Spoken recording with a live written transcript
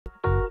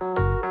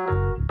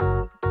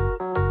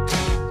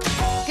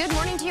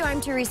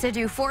I'm Teresa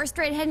Dufour.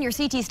 Straight ahead in your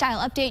CT Style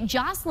update,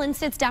 Jocelyn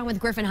sits down with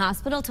Griffin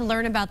Hospital to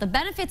learn about the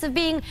benefits of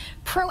being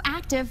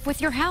proactive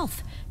with your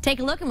health. Take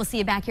a look and we'll see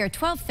you back here at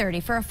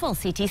 12:30 for a full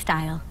CT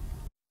Style.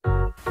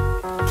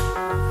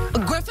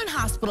 Griffin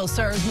Hospital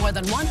serves more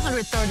than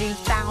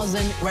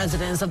 130,000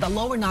 residents of the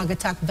lower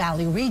Naugatuck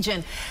Valley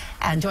region.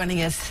 And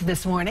joining us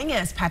this morning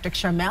is Patrick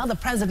Sharmell, the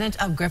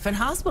president of Griffin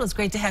Hospital. It's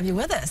great to have you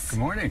with us. Good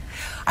morning.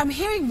 I'm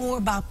hearing more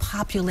about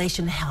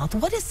population health.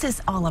 What is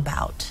this all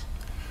about?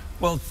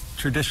 Well,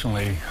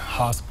 traditionally,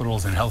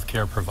 hospitals and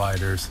healthcare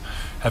providers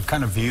have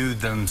kind of viewed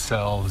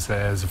themselves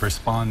as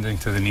responding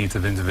to the needs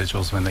of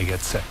individuals when they get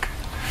sick.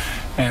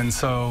 And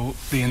so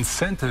the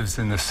incentives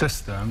in the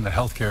system, the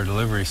healthcare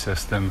delivery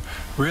system,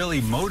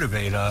 really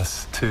motivate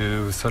us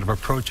to sort of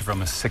approach it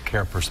from a sick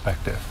care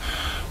perspective.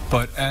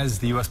 But as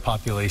the U.S.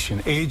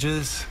 population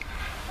ages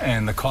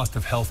and the cost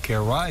of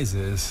healthcare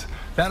rises,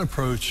 that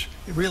approach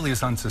really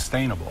is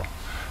unsustainable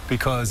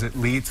because it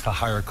leads to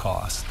higher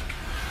cost.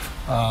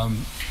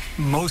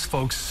 Most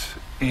folks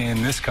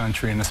in this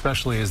country, and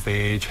especially as they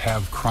age,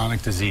 have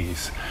chronic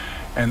disease.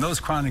 And those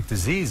chronic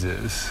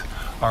diseases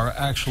are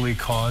actually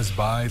caused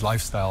by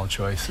lifestyle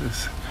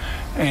choices.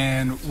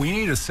 And we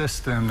need a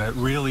system that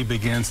really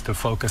begins to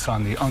focus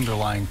on the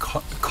underlying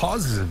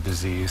causes of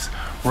disease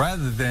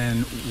rather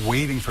than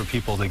waiting for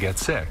people to get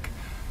sick.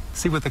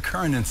 See, with the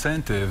current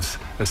incentives,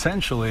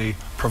 essentially,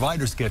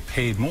 providers get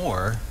paid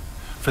more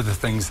for the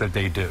things that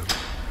they do.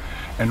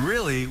 And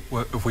really,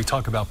 if we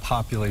talk about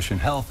population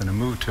health and a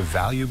move to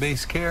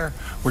value-based care,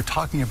 we're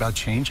talking about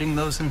changing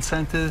those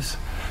incentives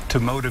to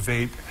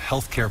motivate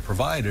healthcare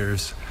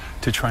providers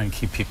to try and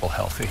keep people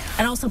healthy.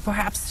 And also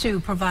perhaps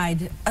to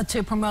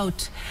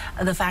promote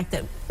the fact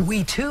that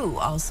we too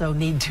also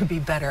need to be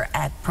better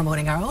at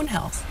promoting our own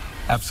health.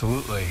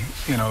 Absolutely.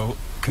 You know,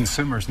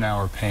 consumers now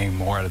are paying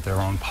more out of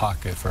their own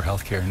pocket for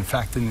healthcare. In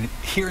fact,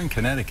 here in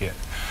Connecticut,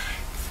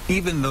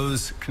 even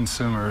those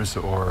consumers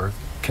or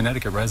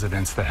Connecticut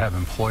residents that have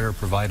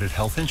employer-provided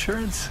health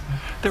insurance,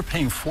 they're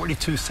paying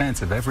 42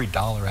 cents of every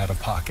dollar out of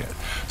pocket.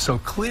 So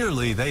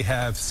clearly they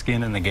have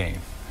skin in the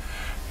game.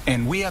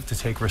 And we have to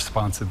take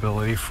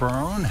responsibility for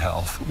our own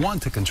health. One,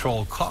 to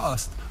control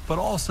cost, but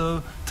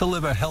also to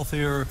live a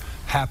healthier,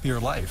 happier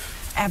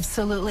life.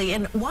 Absolutely.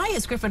 And why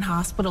is Griffin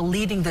Hospital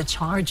leading the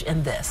charge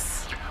in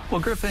this? Well,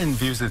 Griffin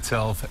views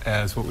itself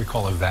as what we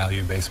call a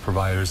value-based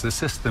provider. The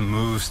system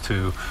moves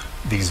to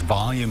these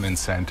volume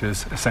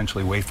incentives,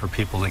 essentially wait for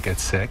people to get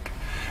sick,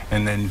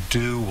 and then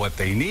do what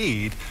they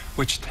need,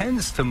 which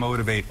tends to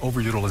motivate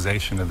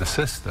overutilization of the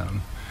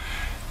system.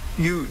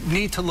 You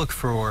need to look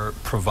for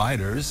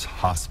providers,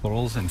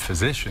 hospitals, and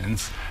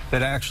physicians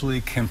that actually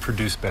can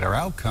produce better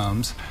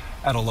outcomes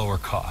at a lower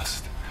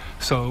cost.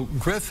 So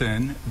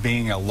Griffin,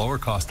 being a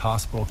lower-cost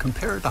hospital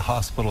compared to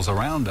hospitals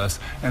around us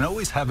and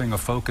always having a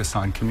focus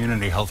on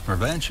community health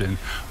prevention,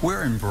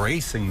 we're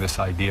embracing this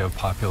idea of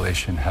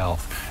population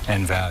health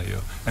and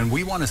value. And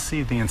we want to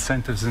see the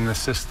incentives in the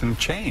system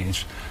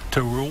change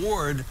to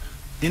reward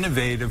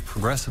innovative,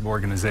 progressive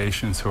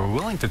organizations who are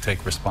willing to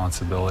take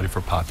responsibility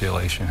for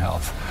population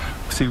health.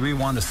 See, we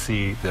want to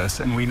see this,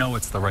 and we know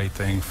it's the right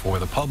thing for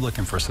the public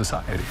and for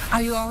society.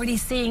 Are you already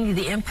seeing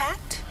the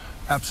impact?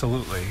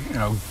 Absolutely. You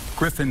know,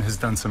 Griffin has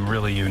done some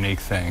really unique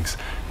things.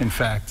 In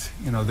fact,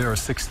 you know, there are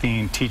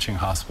 16 teaching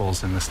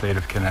hospitals in the state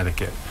of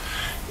Connecticut.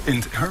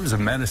 In terms of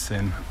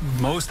medicine,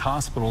 most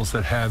hospitals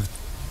that have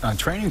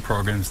training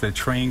programs that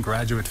train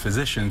graduate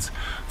physicians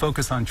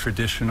focus on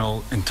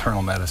traditional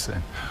internal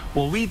medicine.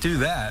 Well, we do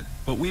that,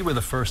 but we were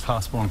the first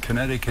hospital in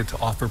Connecticut to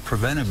offer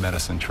preventive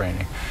medicine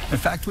training. In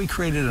fact, we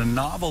created a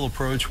novel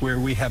approach where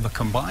we have a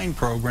combined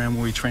program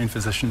where we train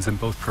physicians in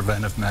both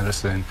preventive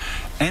medicine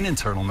and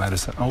internal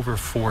medicine over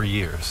 4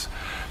 years.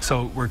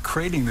 So we're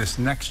creating this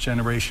next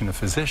generation of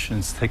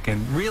physicians that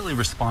can really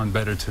respond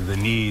better to the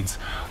needs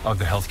of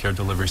the healthcare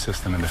delivery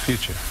system in the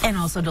future. And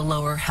also to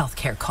lower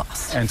healthcare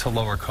costs. And to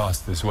lower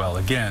costs as well.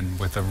 Again,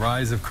 with the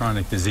rise of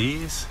chronic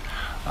disease,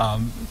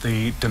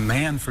 the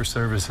demand for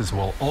services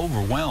will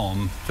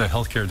overwhelm the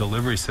healthcare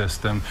delivery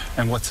system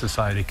and what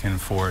society can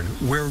afford.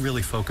 We're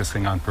really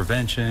focusing on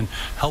prevention,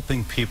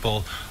 helping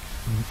people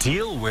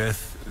deal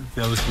with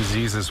those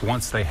diseases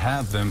once they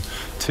have them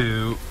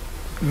to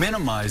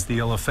minimize the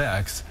ill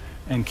effects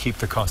and keep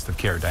the cost of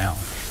care down.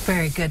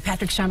 Very good.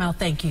 Patrick Sharmell,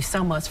 thank you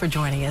so much for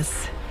joining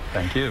us.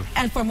 Thank you.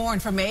 And for more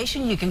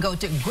information, you can go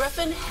to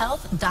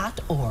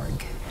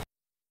griffinhealth.org.